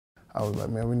I was like,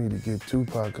 man, we need to get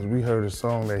Tupac, because we heard a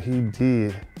song that he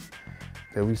did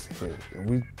that we said, if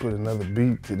we put another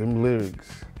beat to them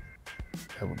lyrics,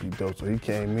 that would be dope. So he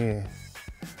came in,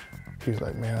 he was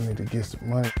like, man, I need to get some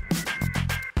money.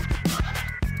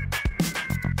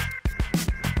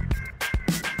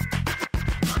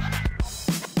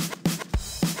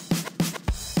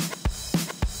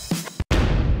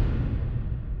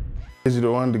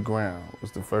 Digital Underground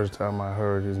was the first time I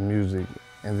heard his music,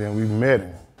 and then we met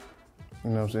him, you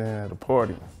know what I'm saying, at a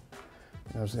party. You know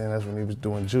what I'm saying? That's when he was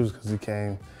doing Juice, because he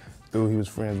came through, he was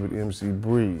friends with MC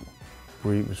Breed.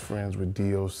 Breed was friends with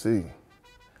DOC.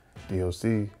 DOC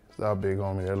is our big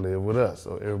homie that lived with us,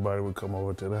 so everybody would come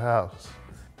over to the house.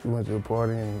 We went to a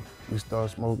party and we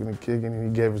started smoking and kicking, and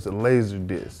he gave us a laser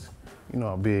disc. You know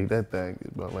how big that thing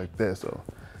is, about like that, so.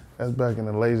 That's back in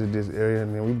the laser disc area,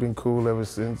 and then we've been cool ever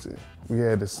since. We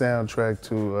had the soundtrack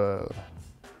to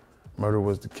Murder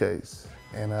Was the Case,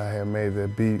 and I had made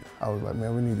that beat. I was like,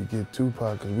 man, we need to get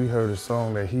Tupac, because we heard a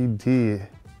song that he did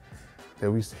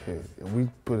that we said, if we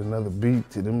put another beat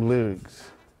to them lyrics,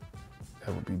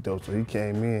 that would be dope. So he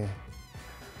came in,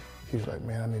 he was like,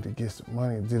 man, I need to get some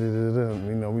money, You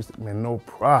know, we said, man, no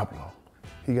problem.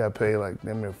 He got paid like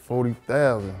damn near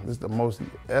 $40,000. This is the most he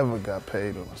ever got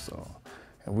paid on a song.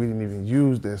 And we didn't even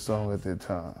use that song at that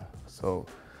time. So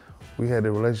we had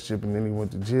a relationship, and then he went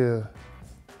to jail.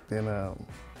 Then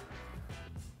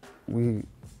we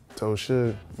told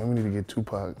Suge, man, we need to get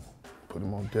Tupac, put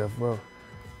him on death row.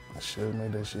 And Suge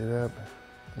made that shit happen.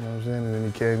 You know what I'm saying? And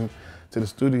then he came to the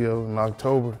studio in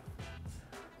October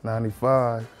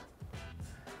 '95,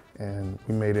 and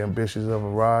we made Ambitious of a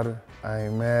Rider, I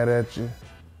Ain't Mad at You,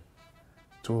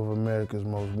 two of America's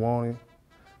Most Wanted,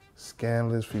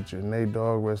 Scandalous featuring Nate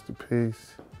Dogg, rest in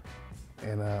peace.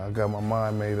 And I Got My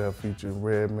Mind Made Up featuring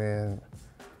Redman,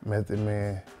 Method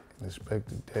Man, and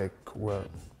Inspector Deck, Corrupt.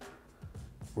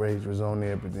 Rage was on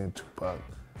there, but then Tupac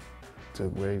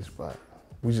took Rage's spot.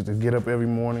 We used to get up every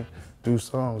morning, do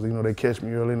songs. You know, they catch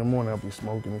me early in the morning, I'll be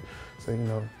smoking. Say, you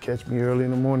know, catch me early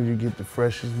in the morning, you get the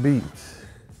freshest beats.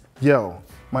 Yo,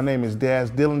 my name is Daz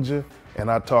Dillinger,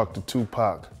 and I talk to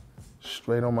Tupac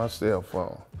straight on my cell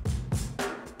phone.